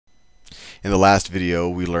In the last video,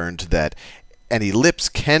 we learned that an ellipse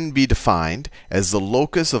can be defined as the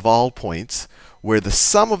locus of all points where the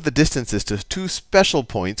sum of the distances to two special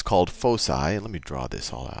points called foci, and let me draw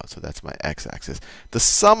this all out, so that's my x-axis. The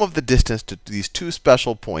sum of the distance to these two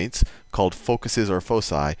special points called focuses or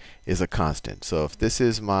foci is a constant. So if this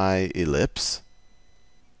is my ellipse,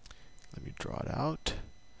 let me draw it out.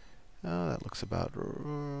 Oh, that looks about,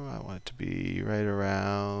 I want it to be right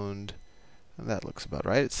around, that looks about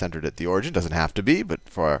right. It's centered at the origin. Doesn't have to be, but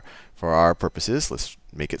for our purposes, let's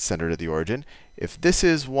make it centered at the origin. If this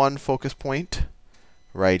is one focus point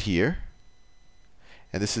right here,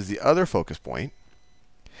 and this is the other focus point,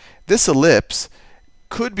 this ellipse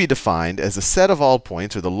could be defined as a set of all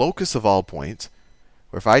points, or the locus of all points,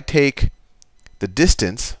 where if I take the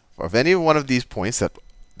distance of any one of these points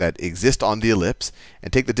that exist on the ellipse,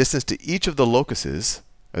 and take the distance to each of the locuses,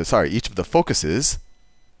 each of the focuses.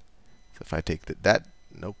 So if I take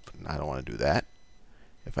nope, I don't want to do that.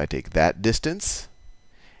 If I take that distance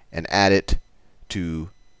and add it to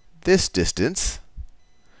this distance,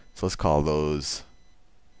 so let's call those,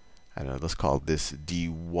 I don't know, let's call this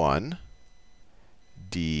D1,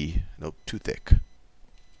 nope, too thick.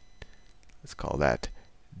 Let's call that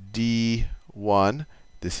D1.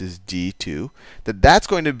 This is D2. That's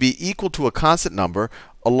going to be equal to a constant number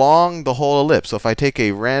along the whole ellipse. So if I take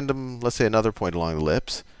a random, let's say another point along the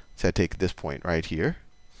ellipse, say I take this point right here,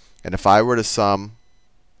 and if I were to sum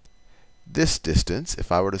this distance,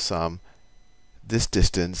 if I were to sum this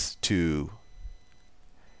distance to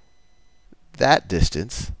that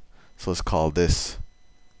distance, so let's call this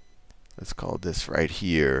right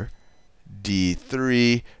here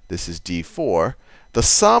D3, this is D4. The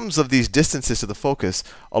sums of these distances to the focus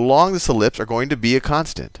along this ellipse are going to be a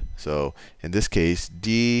constant. So in this case,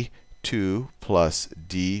 D2 plus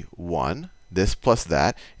D1, this plus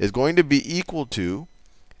that, is going to be equal to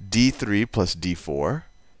D3 plus D4,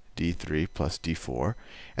 D3 plus D4.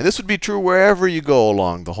 And this would be true wherever you go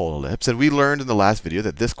along the whole ellipse. And we learned in the last video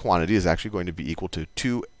that this quantity is actually going to be equal to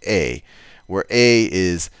 2a, where a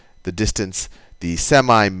is the distance, the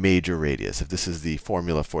semi-major radius. If this is the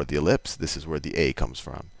formula for the ellipse, this is where the a comes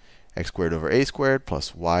from. X squared over a squared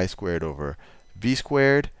plus y squared over b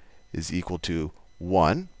squared is equal to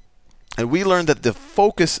 1. And we learned that the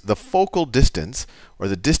focal distance, or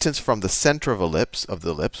the distance from the center of the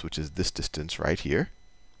ellipse, which is this distance right here,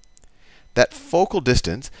 that focal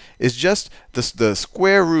distance is just the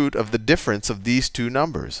square root of the difference of these two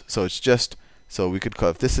numbers. So it's just, so we could call,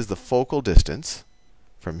 if this is the focal distance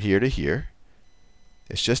from here to here,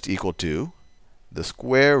 it's just equal to the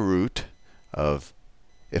square root of,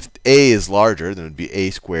 if a is larger, then it would be a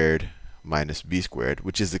squared minus b squared,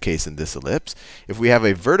 which is the case in this ellipse. If we have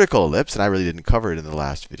a vertical ellipse, and I really didn't cover it in the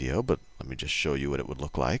last video, but let me just show you what it would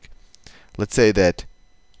look like. Let's say that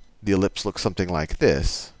the ellipse looks something like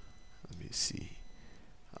this. Let me see.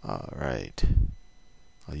 All right.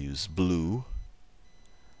 I'll use blue.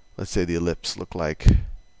 Let's say the ellipse looked like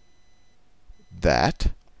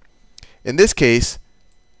that. In this case,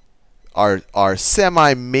 our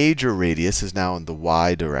semi-major radius is now in the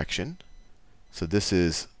y direction. So this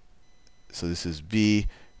is b,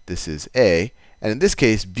 this is a, and in this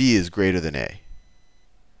case, b is greater than a,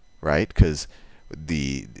 right? Because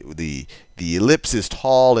the ellipse is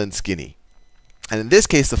tall and skinny. And in this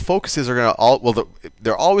case, the focuses are going to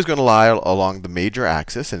they're always going to lie along the major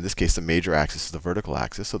axis. And in this case, the major axis is the vertical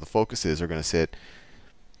axis. So the focuses are going to sit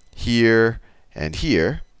here and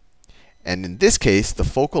here. And in this case, the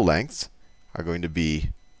focal lengths are going to be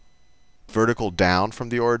vertical down from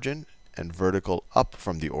the origin and vertical up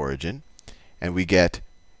from the origin. And we get,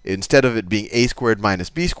 instead of it being a squared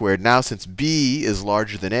minus b squared, now since b is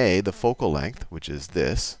larger than a, the focal length, which is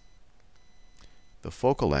this, the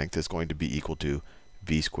focal length is going to be equal to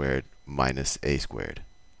b squared minus a squared.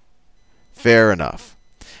 Fair enough.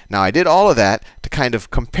 Now, I did all of that to kind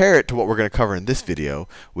of compare it to what we're going to cover in this video,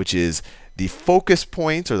 which is the focus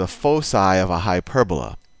points, or the foci, of a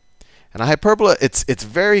hyperbola. And a hyperbola, it's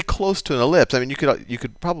very close to an ellipse. I mean, you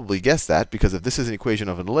could probably guess that, because if this is an equation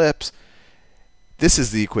of an ellipse, this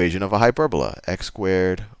is the equation of a hyperbola. X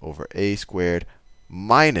squared over a squared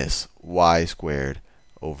minus y squared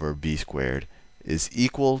over b squared is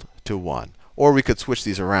equal to 1. Or we could switch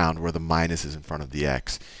these around where the minus is in front of the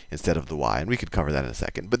x instead of the y. And we could cover that in a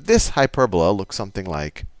second. But this hyperbola looks something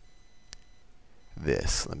like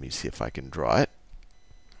this. Let me see if I can draw it.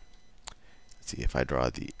 Let's see if I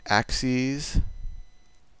draw the axes. And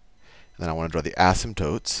then I want to draw the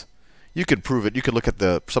asymptotes. You could prove it. You could look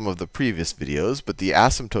at some of the previous videos. But the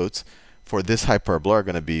asymptotes for this hyperbola are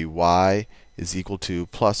going to be y is equal to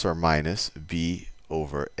plus or minus b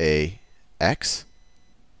over ax.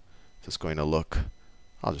 So it's going to look,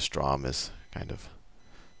 I'll just draw them as kind of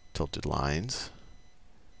tilted lines.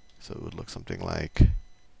 So it would look something like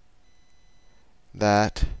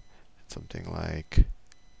that. Something like,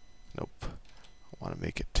 nope, I want to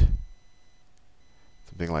make it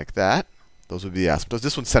something like that. Those would be the asymptotes.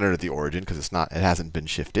 This one's centered at the origin because it hasn't been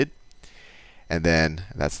shifted. And then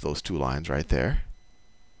that's those two lines right there.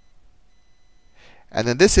 And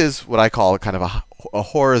then this is what I call kind of a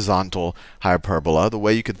horizontal hyperbola. The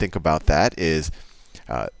way you can think about that is,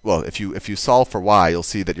 well, if you solve for y, you'll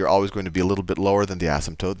see that you're always going to be a little bit lower than the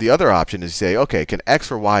asymptote. The other option is you say, OK, can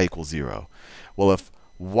x or y equal 0? Well, if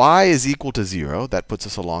y is equal to 0, that puts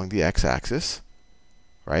us along the x-axis,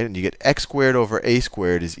 right? And you get x squared over a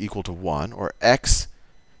squared is equal to 1, or x.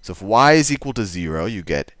 So if y is equal to 0, you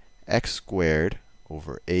get x squared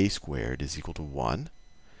over a squared is equal to 1,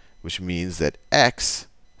 which means that x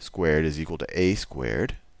squared is equal to a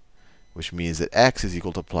squared, which means that x is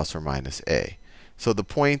equal to plus or minus a. So the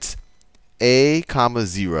points a comma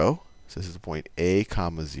 0, so this is the point a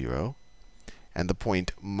comma 0, and the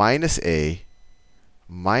point minus a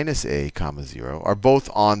comma 0 are both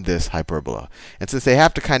on this hyperbola. And since they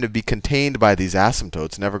have to kind of be contained by these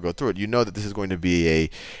asymptotes, never go through it, you know that this is going to be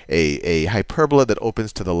a hyperbola that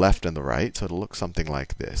opens to the left and the right. So it'll look something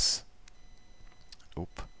like this.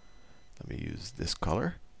 Oop. Let me use this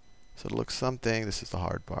color. So it'll look something, this is the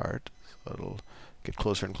hard part. So it'll get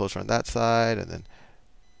closer and closer on that side, and then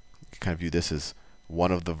you can kind of view this as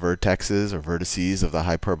one of the vertexes or vertices of the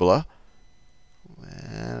hyperbola.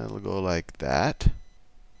 And it'll go like that.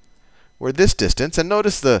 Where this distance, and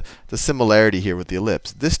notice the similarity here with the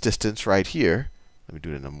ellipse. This distance right here, let me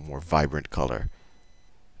do it in a more vibrant color.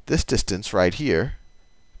 This distance right here,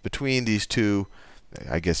 between these two,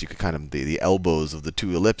 I guess you could kind of, the elbows of the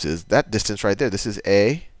two ellipses, that distance right there, this is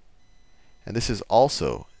a, and this is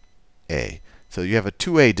also a. So you have a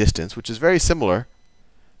 2a distance, which is very similar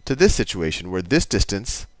to this situation, where this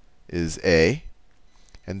distance is a,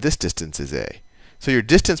 and this distance is a. So your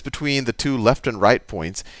distance between the two left and right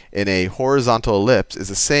points in a horizontal ellipse is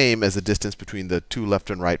the same as the distance between the two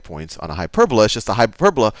left and right points on a hyperbola. It's just the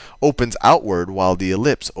hyperbola opens outward while the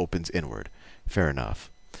ellipse opens inward. Fair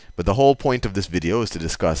enough. But the whole point of this video is to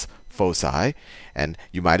discuss foci. And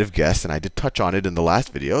you might have guessed, and I did touch on it in the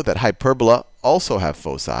last video, that hyperbola also have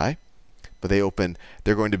foci. But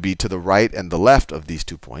they're going to be to the right and the left of these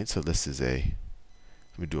 2 points. So this is a,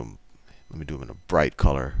 let me do them in a bright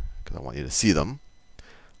color because I want you to see them.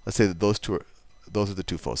 Let's say that those are the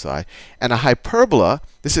two foci. And a hyperbola,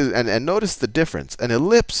 this is, and notice the difference. An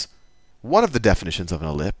ellipse, one of the definitions of an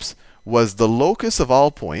ellipse was the locus of all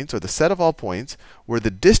points, or the set of all points, where the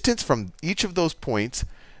distance from each of those points,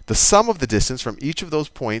 the sum of the distance from each of those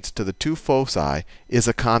points to the two foci is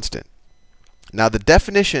a constant. Now the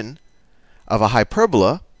definition of a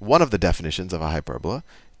hyperbola, one of the definitions of a hyperbola,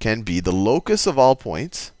 can be the locus of all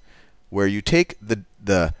points, where you take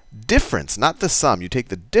the difference, not the sum, you take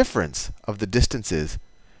the difference of the distances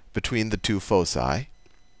between the two foci.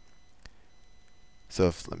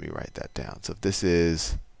 So let me write that down. So if this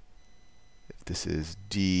is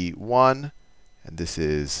d1 and this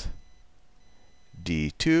is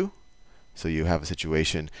d2, so you have a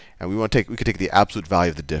situation, and we could take the absolute value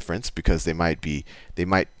of the difference because they might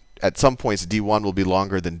at some points d1 will be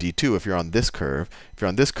longer than d2 if you're on this curve. If you're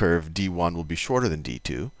on this curve, d1 will be shorter than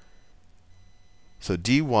d2. So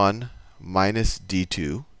d1 minus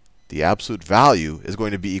d2, the absolute value, is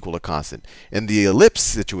going to be equal to constant. In the ellipse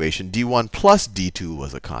situation, d1 plus d2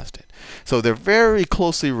 was a constant. So they're very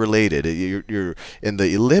closely related. You're in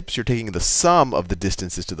the ellipse, you're taking the sum of the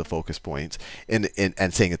distances to the focus points and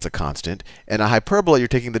saying it's a constant. In a hyperbola, you're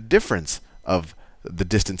taking the difference of the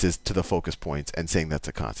distances to the focus points and saying that's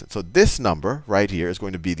a constant. So this number right here is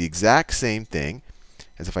going to be the exact same thing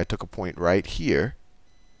as if I took a point right here.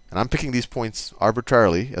 And I'm picking these points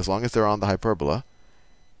arbitrarily, as long as they're on the hyperbola.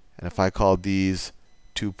 And if I call these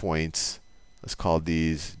 2 points, let's call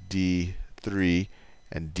these d3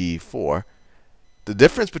 and d4. The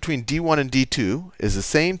difference between d1 and d2 is the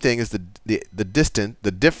same thing as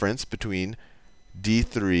the difference between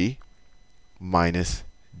d3 minus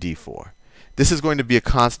d4. This is going to be a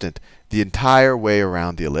constant the entire way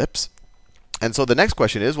around the ellipse. And so the next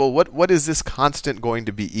question is, well, what is this constant going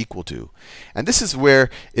to be equal to? And this is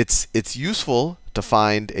where it's useful to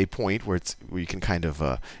find a point where you can kind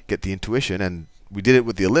of get the intuition. And we did it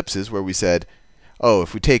with the ellipses, where we said, oh,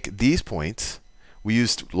 if we take these points, we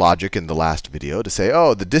used logic in the last video to say,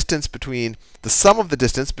 oh, the sum of the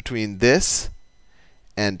distance between this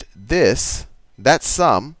and this, that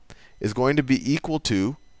sum is going to be equal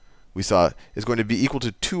to, we saw, is going to be equal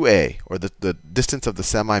to 2a, or the distance of the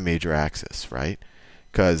semi-major axis, right?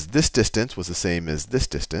 because this distance was the same as this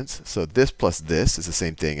distance. So this plus this is the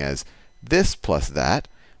same thing as this plus that,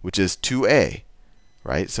 which is 2a,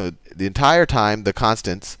 right? So the entire time, the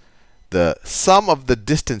constants, the sum of the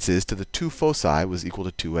distances to the two foci was equal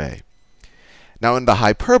to 2a. Now in the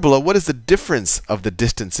hyperbola, what is the difference of the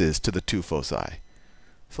distances to the two foci?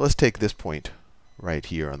 So let's take this point right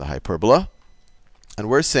here on the hyperbola. And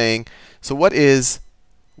we're saying, so what is,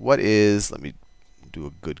 let me do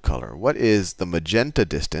a good color. What is the magenta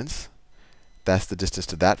distance? That's the distance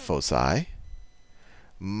to that foci.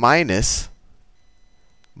 Minus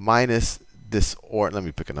this, or let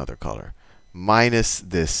me pick another color. Minus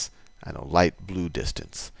this, I don't know, light blue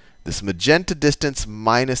distance. This magenta distance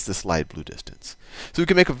minus this light blue distance. So we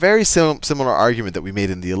can make a very similar argument that we made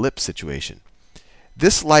in the ellipse situation.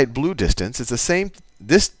 This light blue distance is the same.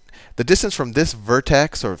 The distance from this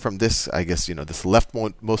vertex, or from this, I guess, this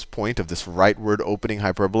leftmost point of this rightward opening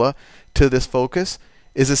hyperbola to this focus,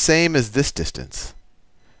 is the same as this distance.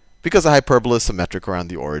 Because the hyperbola is symmetric around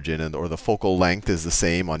the origin, or the focal length is the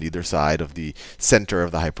same on either side of the center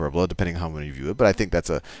of the hyperbola, depending on how you view it. But I think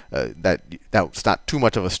that's that's not too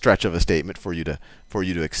much of a stretch of a statement for you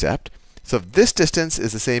to accept. So if this distance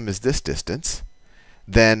is the same as this distance,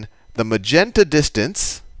 then the magenta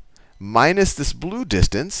distance minus this blue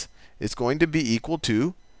distance is going to be equal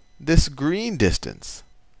to this green distance,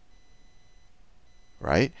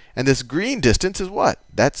 right? And this green distance is what?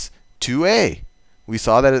 That's 2a. We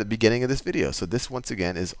saw that at the beginning of this video. So this, once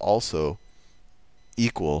again, is also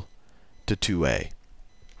equal to 2a.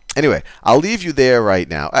 Anyway, I'll leave you there right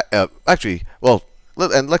now. Actually, well,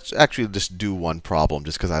 let's actually just do one problem,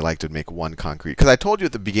 just because I like to make one concrete. Because I told you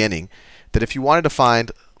at the beginning that if you wanted to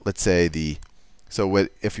find, let's say,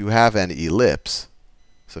 if you have an ellipse,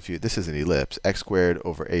 so this is an ellipse, x squared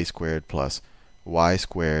over a squared plus y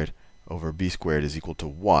squared over b squared is equal to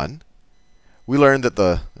 1. We learned that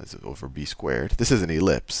that's over b squared. This is an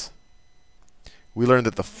ellipse. We learned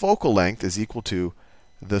that the focal length is equal to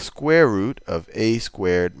the square root of a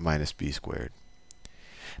squared minus b squared.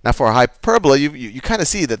 Now for a hyperbola, you kind of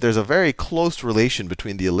see that there's a very close relation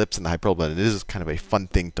between the ellipse and the hyperbola, and it is kind of a fun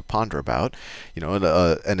thing to ponder about.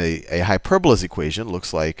 And a hyperbola's equation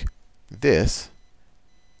looks like this: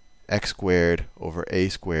 x squared over a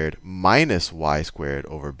squared minus y squared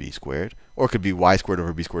over b squared, or it could be y squared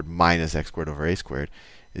over b squared minus x squared over a squared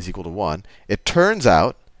is equal to 1. It turns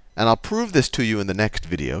out, and I'll prove this to you in the next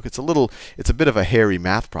video, it's a bit of a hairy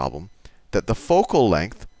math problem, that the focal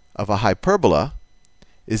length of a hyperbola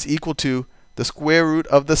is equal to the square root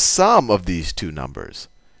of the sum of these two numbers,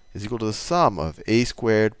 is equal to the sum of a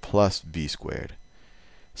squared plus b squared.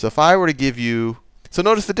 So if I were to give you, so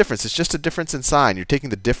notice the difference. It's just a difference in sign. You're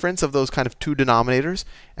taking the difference of those kind of two denominators,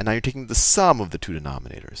 and now you're taking the sum of the two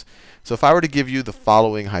denominators. So if I were to give you the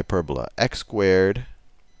following hyperbola, x squared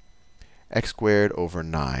over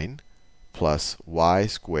 9 plus y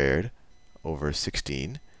squared over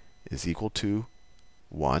 16 is equal to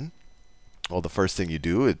 1. Well, the first thing you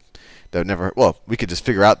do, we could just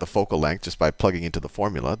figure out the focal length just by plugging into the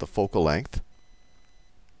formula. The focal length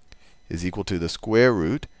is equal to the square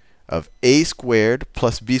root of a squared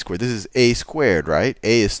plus b squared. This is a squared, right?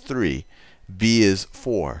 A is 3. B is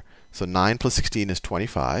 4. So 9 plus 16 is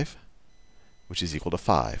 25, which is equal to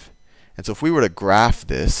 5. And so if we were to graph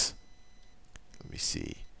this, let me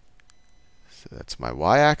see. So that's my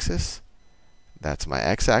y-axis. That's my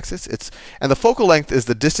x-axis. And the focal length is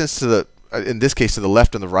the distance to the, in this case, to the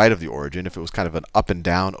left and the right of the origin. If it was kind of an up and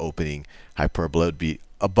down opening hyperbola, it would be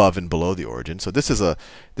above and below the origin. So this is a,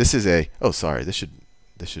 oh, sorry, this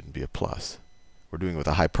shouldn't be a plus. We're doing it with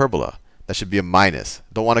a hyperbola. That should be a minus.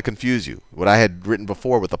 Don't want to confuse you. What I had written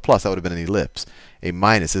before with a plus, that would have been an ellipse. A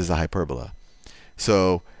minus is a hyperbola.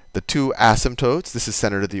 So the two asymptotes, this is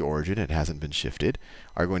centered at the origin, it hasn't been shifted,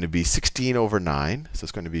 are going to be 16 over 9. So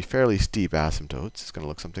it's going to be fairly steep asymptotes. It's going to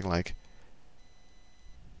look something like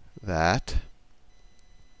that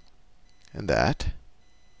and that.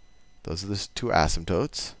 Those are the two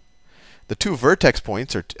asymptotes. The two vertex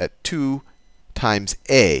points are at 2 times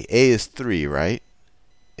a. A is 3, right?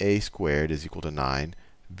 A squared is equal to 9.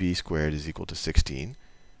 B squared is equal to 16.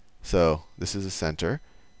 So this is the center.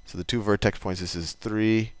 So the two vertex points, this is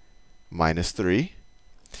 3 minus 3.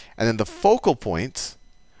 And then the focal points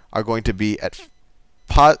are going to be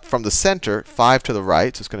from the center, 5 to the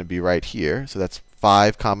right. So it's going to be right here. So that's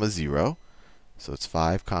 5, 0. So it's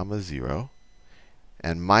 5, 0.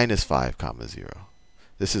 And minus 5, 0.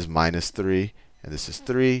 This is minus 3, and this is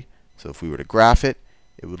 3. So if we were to graph it,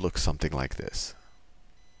 it would look something like this.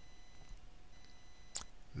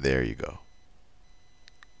 There you go.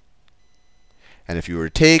 And if you were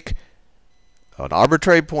to take an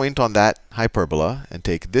arbitrary point on that hyperbola and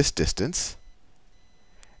take this distance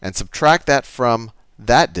and subtract that from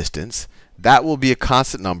that distance, that will be a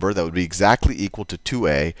constant number that would be exactly equal to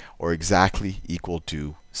 2a or exactly equal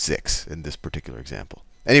to 6 in this particular example.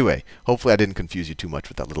 Anyway, hopefully I didn't confuse you too much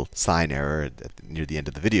with that little sign error near the end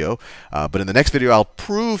of the video. But in the next video, I'll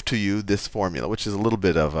prove to you this formula, which is a little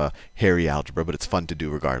bit of a hairy algebra, but it's fun to do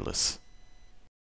regardless.